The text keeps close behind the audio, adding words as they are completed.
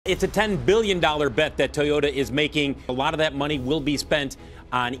It's a $10 billion bet that Toyota is making. A lot of that money will be spent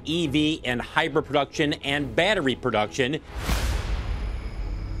on EV and hybrid production and battery production.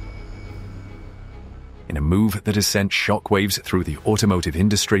 In a move that has sent shockwaves through the automotive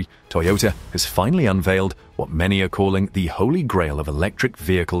industry, Toyota has finally unveiled what many are calling the holy grail of electric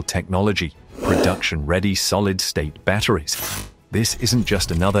vehicle technology: production-ready solid-state batteries. This isn't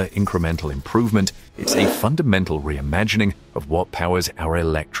just another incremental improvement, it's a fundamental reimagining of what powers our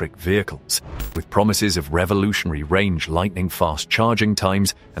electric vehicles. With promises of revolutionary range, lightning-fast charging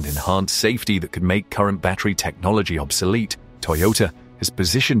times, and enhanced safety that could make current battery technology obsolete, Toyota has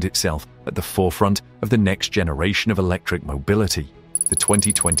positioned itself at the forefront of the next generation of electric mobility. The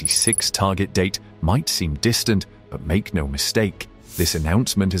 2026 target date might seem distant, but make no mistake, this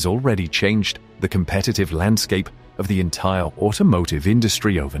announcement has already changed the competitive landscape of the entire automotive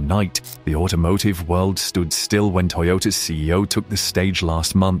industry overnight. The automotive world stood still when Toyota's CEO took the stage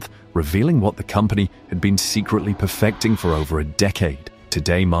last month, revealing what the company had been secretly perfecting for over a decade.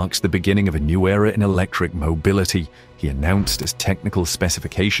 Today marks the beginning of a new era in electric mobility, he announced as technical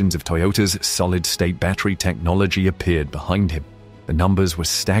specifications of Toyota's solid-state battery technology appeared behind him. The numbers were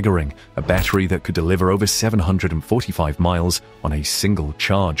staggering: a battery that could deliver over 745 miles on a single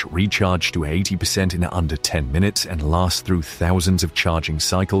charge, recharge to 80% in under 10 minutes, and last through thousands of charging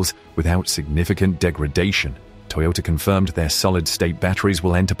cycles without significant degradation. Toyota confirmed their solid-state batteries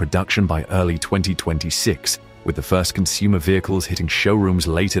will enter production by early 2026, with the first consumer vehicles hitting showrooms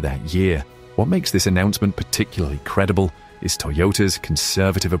later that year. What makes this announcement particularly credible is Toyota's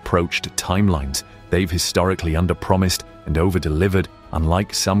conservative approach to timelines. They've historically underpromised and over-delivered,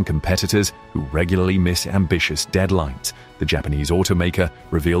 unlike some competitors who regularly miss ambitious deadlines. The Japanese automaker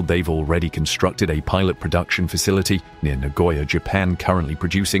revealed they've already constructed a pilot production facility near Nagoya, Japan, currently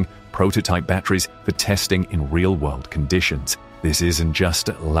producing prototype batteries for testing in real-world conditions. This isn't just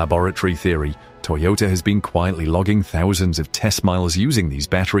laboratory theory. Toyota has been quietly logging thousands of test miles using these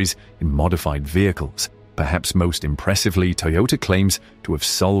batteries in modified vehicles. Perhaps most impressively, Toyota claims to have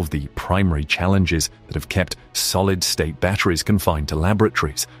solved the primary challenges that have kept solid-state batteries confined to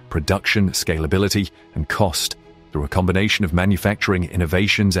laboratories: production, scalability, and cost. Through a combination of manufacturing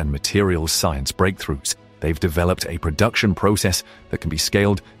innovations and materials science breakthroughs, they've developed a production process that can be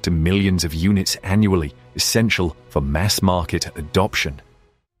scaled to millions of units annually, essential for mass-market adoption.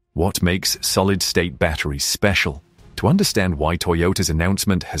 What makes solid-state batteries special? To understand why Toyota's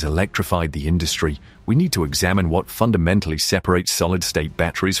announcement has electrified the industry, we need to examine what fundamentally separates solid-state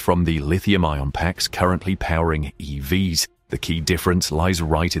batteries from the lithium-ion packs currently powering EVs. The key difference lies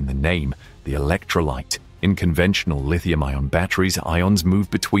right in the name: the electrolyte. In conventional lithium-ion batteries, ions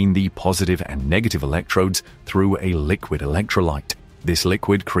move between the positive and negative electrodes through a liquid electrolyte. This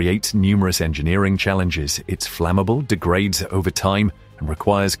liquid creates numerous engineering challenges. It's flammable, degrades over time, and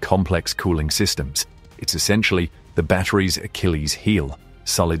requires complex cooling systems. It's essentially the battery's Achilles heel.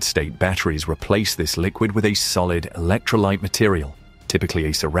 Solid-state batteries replace this liquid with a solid electrolyte material, typically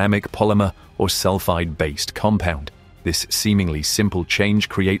a ceramic, polymer, or sulfide-based compound. This seemingly simple change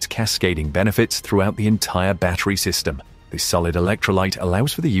creates cascading benefits throughout the entire battery system. This solid electrolyte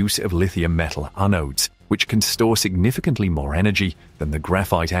allows for the use of lithium metal anodes, which can store significantly more energy than the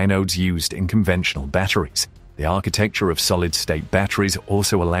graphite anodes used in conventional batteries. The architecture of solid-state batteries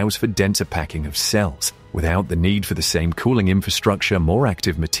also allows for denser packing of cells. Without the need for the same cooling infrastructure, more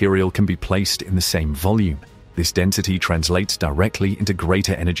active material can be placed in the same volume. This density translates directly into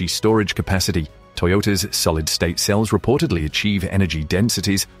greater energy storage capacity. Toyota's solid-state cells reportedly achieve energy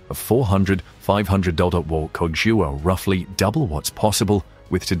densities of 400-500 watt-cogjouo, roughly double what's possible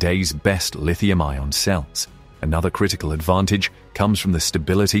with today's best lithium-ion cells. Another critical advantage comes from the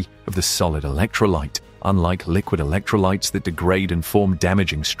stability of the solid electrolyte. Unlike liquid electrolytes that degrade and form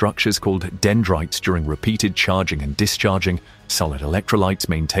damaging structures called dendrites during repeated charging and discharging, solid electrolytes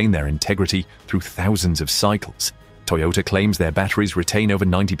maintain their integrity through thousands of cycles. Toyota claims their batteries retain over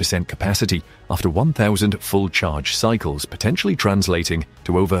 90% capacity after 1,000 full charge cycles, potentially translating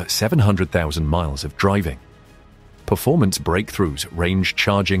to over 700,000 miles of driving. Performance breakthroughs, range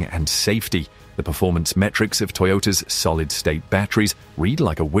charging, and safety. The performance metrics of Toyota's solid-state batteries read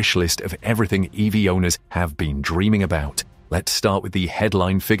like a wish list of everything EV owners have been dreaming about. Let's start with the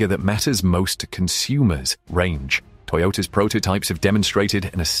headline figure that matters most to consumers: range. Toyota's prototypes have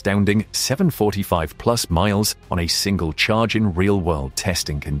demonstrated an astounding 745-plus miles on a single charge in real-world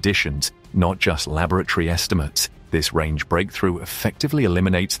testing conditions, not just laboratory estimates. This range breakthrough effectively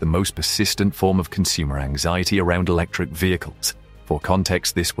eliminates the most persistent form of consumer anxiety around electric vehicles. For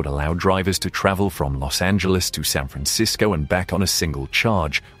context, this would allow drivers to travel from Los Angeles to San Francisco and back on a single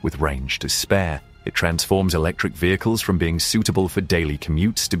charge with range to spare. It transforms electric vehicles from being suitable for daily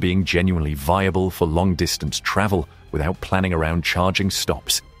commutes to being genuinely viable for long-distance travel without planning around charging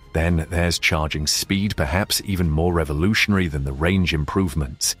stops. Then there's charging speed, perhaps even more revolutionary than the range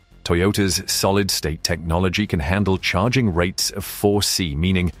improvements. Toyota's solid-state technology can handle charging rates of 4C,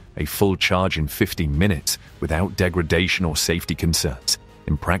 meaning a full charge in 15 minutes, without degradation or safety concerns.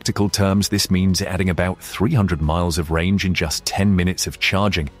 In practical terms, this means adding about 300 miles of range in just 10 minutes of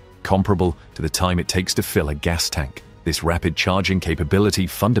charging, comparable to the time it takes to fill a gas tank. This rapid charging capability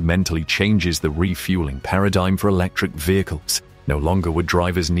fundamentally changes the refueling paradigm for electric vehicles. No longer would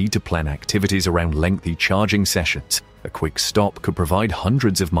drivers need to plan activities around lengthy charging sessions. A quick stop could provide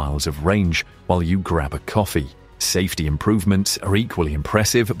hundreds of miles of range while you grab a coffee. Safety improvements are equally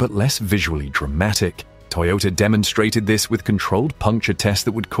impressive but less visually dramatic. Toyota demonstrated this with controlled puncture tests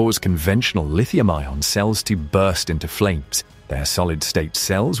that would cause conventional lithium-ion cells to burst into flames. Their solid-state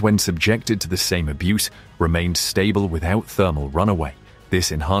cells, when subjected to the same abuse, remained stable without thermal runaway.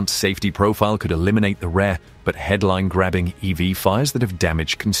 This enhanced safety profile could eliminate the rare but headline-grabbing EV fires that have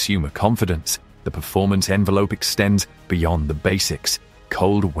damaged consumer confidence. The performance envelope extends beyond the basics.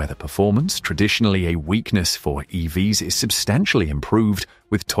 Cold weather performance, traditionally a weakness for EVs, is substantially improved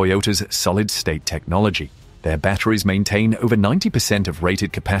with Toyota's solid-state technology. Their batteries maintain over 90% of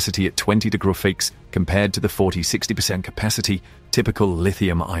rated capacity at 20 degree Fahrenheit compared to the 40-60% capacity typical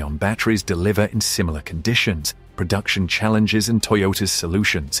lithium-ion batteries deliver in similar conditions. Production challenges and Toyota's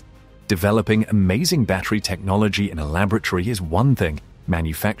solutions. Developing amazing battery technology in a laboratory is one thing.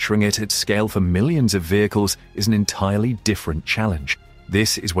 Manufacturing it at scale for millions of vehicles is an entirely different challenge.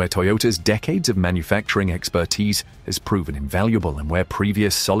 This is where Toyota's decades of manufacturing expertise has proven invaluable and where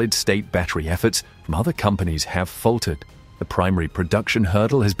previous solid-state battery efforts from other companies have faltered. The primary production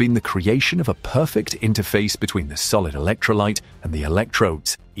hurdle has been the creation of a perfect interface between the solid electrolyte and the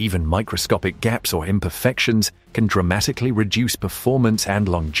electrodes. Even microscopic gaps or imperfections can dramatically reduce performance and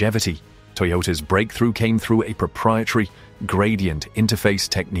longevity. Toyota's breakthrough came through a proprietary gradient interface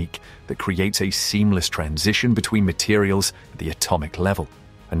technique that creates a seamless transition between materials at the atomic level.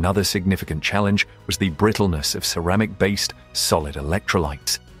 Another significant challenge was the brittleness of ceramic-based solid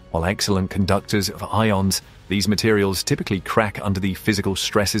electrolytes. While excellent conductors of ions, these materials typically crack under the physical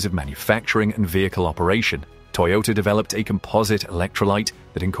stresses of manufacturing and vehicle operation. Toyota developed a composite electrolyte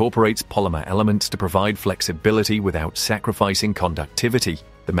that incorporates polymer elements to provide flexibility without sacrificing conductivity.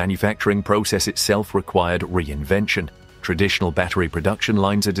 The manufacturing process itself required reinvention. Traditional battery production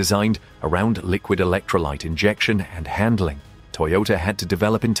lines are designed around liquid electrolyte injection and handling. Toyota had to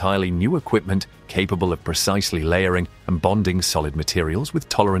develop entirely new equipment capable of precisely layering and bonding solid materials with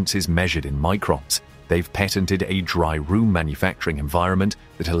tolerances measured in microns. They've patented a dry room manufacturing environment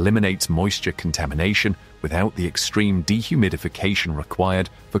that eliminates moisture contamination without the extreme dehumidification required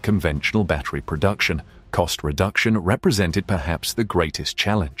for conventional battery production. Cost reduction represented perhaps the greatest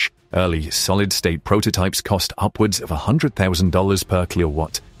challenge. Early solid-state prototypes cost upwards of $100,000 per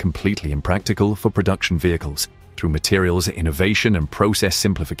kilowatt, completely impractical for production vehicles. Through materials innovation and process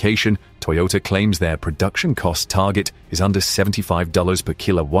simplification, Toyota claims their production cost target is under $75 per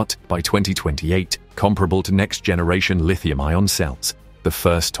kilowatt by 2028, comparable to next-generation lithium-ion cells. The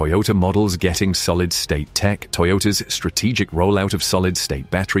first Toyota models getting solid-state tech, Toyota's strategic rollout of solid-state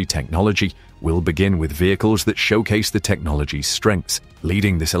battery technology will begin with vehicles that showcase the technology's strengths.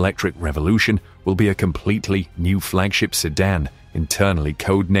 Leading this electric revolution will be a completely new flagship sedan, internally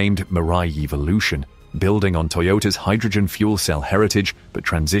codenamed Mirai Evolution, building on Toyota's hydrogen fuel cell heritage but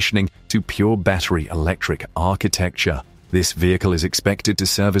transitioning to pure battery electric architecture. This vehicle is expected to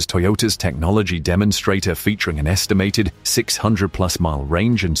serve as Toyota's technology demonstrator, featuring an estimated 600-plus mile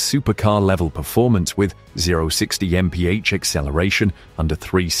range and supercar-level performance with 0-60 mph acceleration under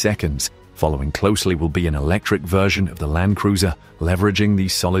 3 seconds. Following closely will be an electric version of the Land Cruiser, leveraging the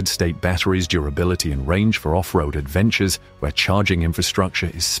solid-state battery's durability and range for off-road adventures where charging infrastructure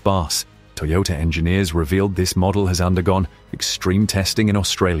is sparse. Toyota engineers revealed this model has undergone extreme testing in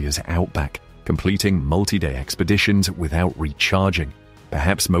Australia's outback, completing multi-day expeditions without recharging.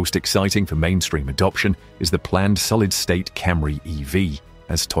 Perhaps most exciting for mainstream adoption is the planned solid-state Camry EV.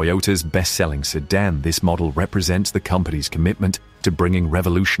 As Toyota's best-selling sedan, this model represents the company's commitment to bringing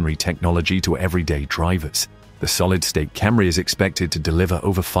revolutionary technology to everyday drivers. The solid-state Camry is expected to deliver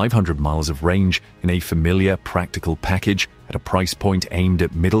over 500 miles of range in a familiar, practical package at a price point aimed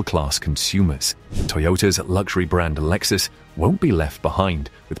at middle-class consumers. Toyota's luxury brand Lexus won't be left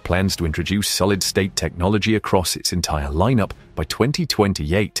behind, with plans to introduce solid-state technology across its entire lineup by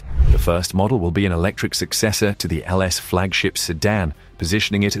 2028. The first model will be an electric successor to the LS flagship sedan,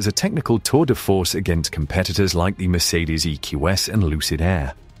 positioning it as a technical tour de force against competitors like the Mercedes EQS and Lucid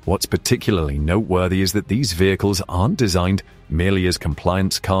Air. What's particularly noteworthy is that these vehicles aren't designed merely as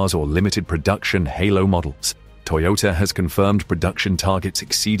compliance cars or limited production halo models. Toyota has confirmed production targets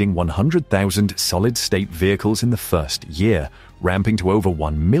exceeding 100,000 solid-state vehicles in the first year, ramping to over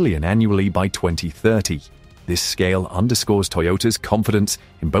 1 million annually by 2030. This scale underscores Toyota's confidence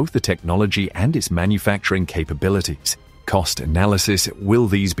in both the technology and its manufacturing capabilities. Cost analysis: will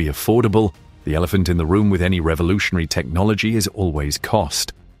these be affordable? The elephant in the room with any revolutionary technology is always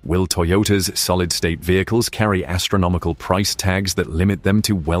cost. Will Toyota's solid-state vehicles carry astronomical price tags that limit them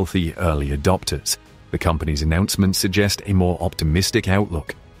to wealthy early adopters? The company's announcements suggest a more optimistic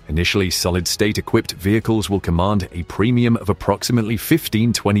outlook. Initially, solid-state equipped vehicles will command a premium of approximately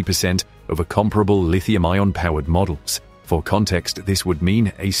 15–20% over comparable lithium-ion powered models. For context, this would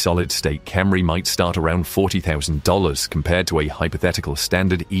mean a solid-state Camry might start around $40,000 compared to a hypothetical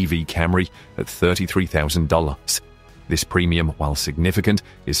standard EV Camry at $33,000. This premium, while significant,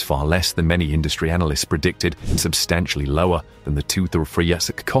 is far less than many industry analysts predicted and substantially lower than the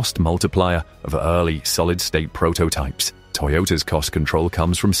 2–3x cost multiplier of early solid-state prototypes. Toyota's cost control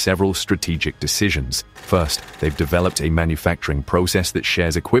comes from several strategic decisions. First, they've developed a manufacturing process that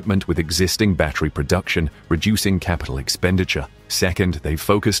shares equipment with existing battery production, reducing capital expenditure. Second, they've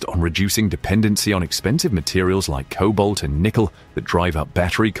focused on reducing dependency on expensive materials like cobalt and nickel that drive up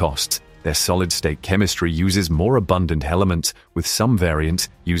battery costs. Their solid-state chemistry uses more abundant elements, with some variants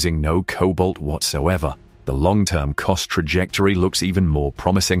using no cobalt whatsoever. The long-term cost trajectory looks even more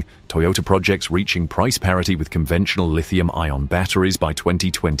promising. Toyota projects reaching price parity with conventional lithium-ion batteries by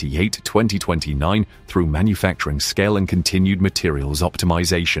 2028–2029 through manufacturing scale and continued materials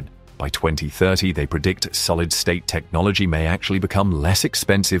optimization. By 2030, they predict solid-state technology may actually become less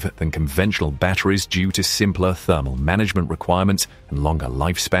expensive than conventional batteries due to simpler thermal management requirements and longer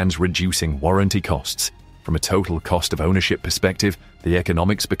lifespans, reducing warranty costs. From a total cost of ownership perspective, the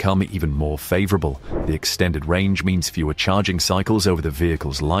economics become even more favorable. The extended range means fewer charging cycles over the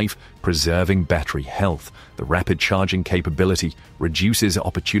vehicle's life, preserving battery health. The rapid charging capability reduces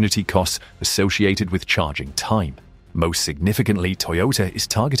opportunity costs associated with charging time. Most significantly, Toyota is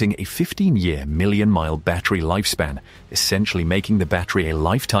targeting a 15-year million-mile battery lifespan, essentially making the battery a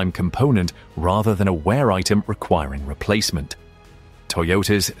lifetime component rather than a wear item requiring replacement.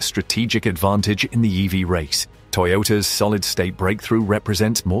 Toyota's strategic advantage in the EV race. Toyota's solid-state breakthrough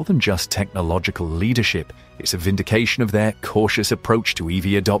represents more than just technological leadership. It's a vindication of their cautious approach to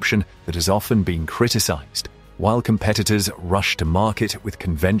EV adoption that has often been criticized. While competitors rush to market with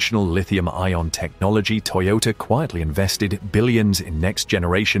conventional lithium-ion technology, Toyota quietly invested billions in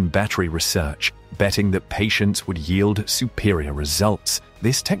next-generation battery research, betting that patience would yield superior results.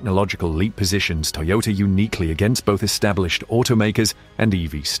 This technological leap positions Toyota uniquely against both established automakers and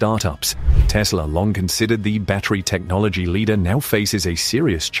EV startups. Tesla, long considered the battery technology leader, now faces a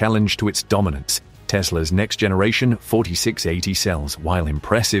serious challenge to its dominance. Tesla's next-generation 4680 cells, while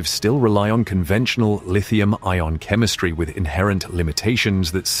impressive, still rely on conventional lithium-ion chemistry with inherent limitations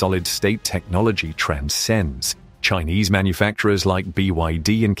that solid-state technology transcends. Chinese manufacturers like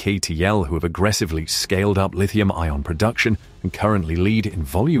BYD and KTL, who have aggressively scaled up lithium-ion production and currently lead in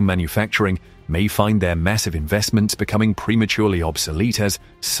volume manufacturing, may find their massive investments becoming prematurely obsolete as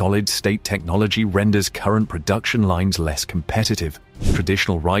solid-state technology renders current production lines less competitive.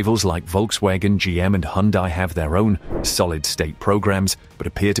 Traditional rivals like Volkswagen, GM, and Hyundai have their own solid-state programs, but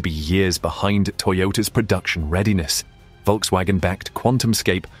appear to be years behind Toyota's production readiness. Volkswagen-backed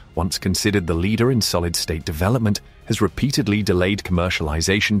QuantumScape, once considered the leader in solid-state development, has repeatedly delayed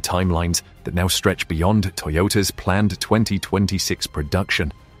commercialization timelines that now stretch beyond Toyota's planned 2026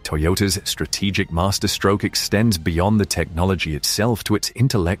 production. Toyota's strategic masterstroke extends beyond the technology itself to its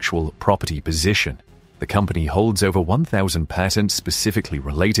intellectual property position. The company holds over 1,000 patents specifically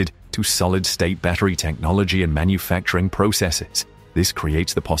related to solid-state battery technology and manufacturing processes. This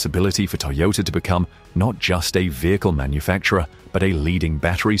creates the possibility for Toyota to become not just a vehicle manufacturer, but a leading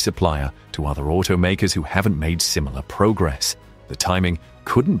battery supplier to other automakers who haven't made similar progress. The timing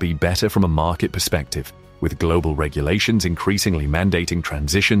couldn't be better from a market perspective. With global regulations increasingly mandating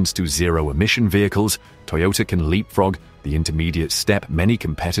transitions to zero-emission vehicles, Toyota can leapfrog the intermediate step many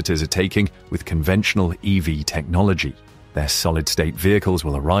competitors are taking with conventional EV technology. Their solid-state vehicles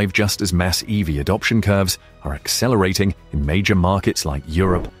will arrive just as mass EV adoption curves are accelerating in major markets like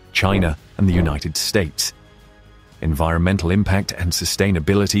Europe, China, and the United States. Environmental impact and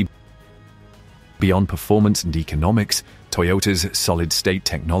sustainability. Beyond performance and economics, Toyota's solid-state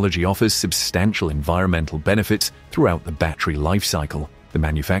technology offers substantial environmental benefits throughout the battery lifecycle. The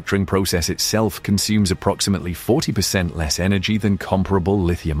manufacturing process itself consumes approximately 40% less energy than comparable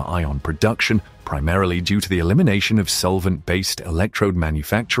lithium-ion production, primarily due to the elimination of solvent-based electrode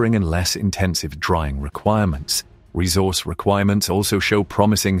manufacturing and less intensive drying requirements. Resource requirements also show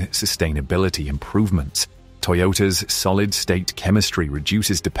promising sustainability improvements. Toyota's solid-state chemistry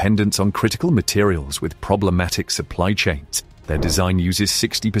reduces dependence on critical materials with problematic supply chains. Their design uses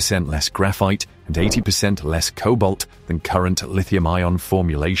 60% less graphite and 80% less cobalt than current lithium-ion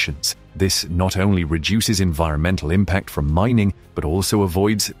formulations. This not only reduces environmental impact from mining, but also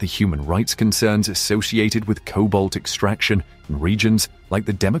avoids the human rights concerns associated with cobalt extraction in regions like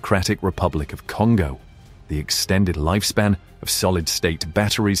the Democratic Republic of Congo. The extended lifespan of solid-state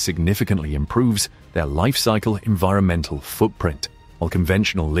batteries significantly improves their life cycle environmental footprint. While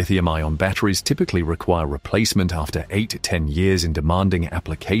conventional lithium-ion batteries typically require replacement after 8 to 10 years in demanding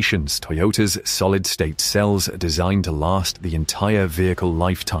applications, Toyota's solid-state cells are designed to last the entire vehicle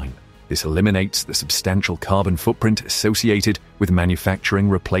lifetime. This eliminates the substantial carbon footprint associated with manufacturing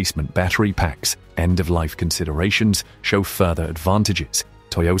replacement battery packs. End-of-life considerations show further advantages.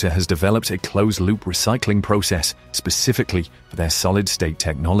 Toyota has developed a closed-loop recycling process specifically for their solid-state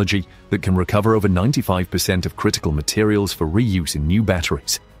technology that can recover over 95% of critical materials for reuse in new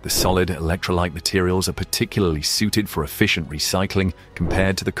batteries. The solid electrolyte materials are particularly suited for efficient recycling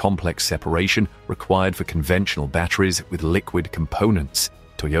compared to the complex separation required for conventional batteries with liquid components.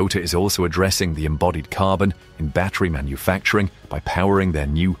 Toyota is also addressing the embodied carbon in battery manufacturing by powering their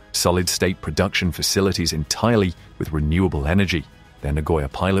new solid-state production facilities entirely with renewable energy. Their Nagoya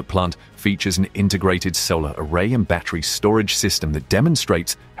pilot plant features an integrated solar array and battery storage system that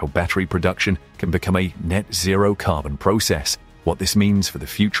demonstrates how battery production can become a net-zero carbon process. What this means for the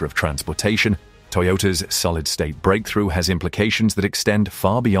future of transportation, Toyota's solid-state breakthrough has implications that extend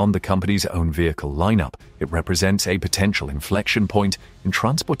far beyond the company's own vehicle lineup. It represents a potential inflection point in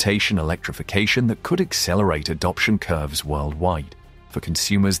transportation electrification that could accelerate adoption curves worldwide. For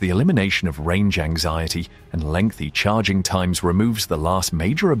consumers, the elimination of range anxiety and lengthy charging times removes the last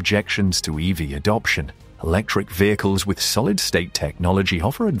major objections to EV adoption. Electric vehicles with solid-state technology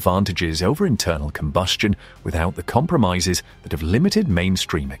offer advantages over internal combustion without the compromises that have limited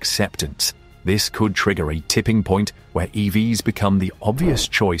mainstream acceptance. This could trigger a tipping point where EVs become the obvious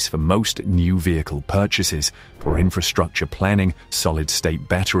choice for most new vehicle purchases. For infrastructure planning, solid-state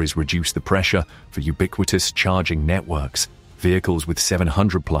batteries reduce the pressure for ubiquitous charging networks. Vehicles with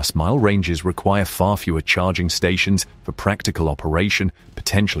 700-plus mile ranges require far fewer charging stations for practical operation,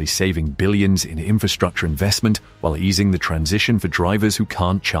 potentially saving billions in infrastructure investment while easing the transition for drivers who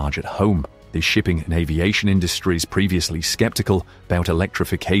can't charge at home. The shipping and aviation industries, previously skeptical about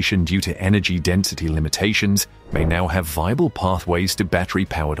electrification due to energy density limitations, may now have viable pathways to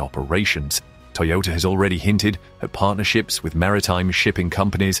battery-powered operations. Toyota has already hinted at partnerships with maritime shipping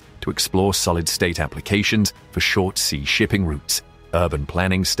companies to explore solid-state applications for short-sea shipping routes. Urban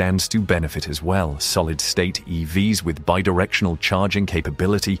planning stands to benefit as well. Solid-state EVs with bidirectional charging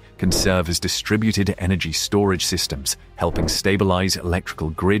capability can serve as distributed energy storage systems, helping stabilize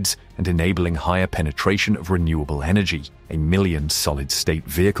electrical grids and enabling higher penetration of renewable energy. 1 million solid-state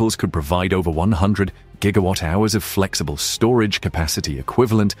vehicles could provide over 100 gigawatt-hours of flexible storage capacity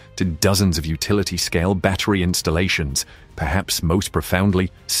equivalent to dozens of utility-scale battery installations. Perhaps most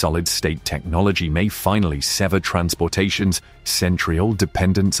profoundly, solid-state technology may finally sever transportation's century-old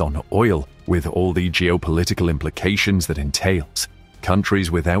dependence on oil, with all the geopolitical implications that entails.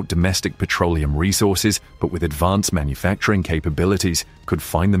 Countries without domestic petroleum resources, but with advanced manufacturing capabilities, could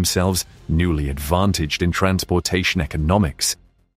find themselves newly advantaged in transportation economics.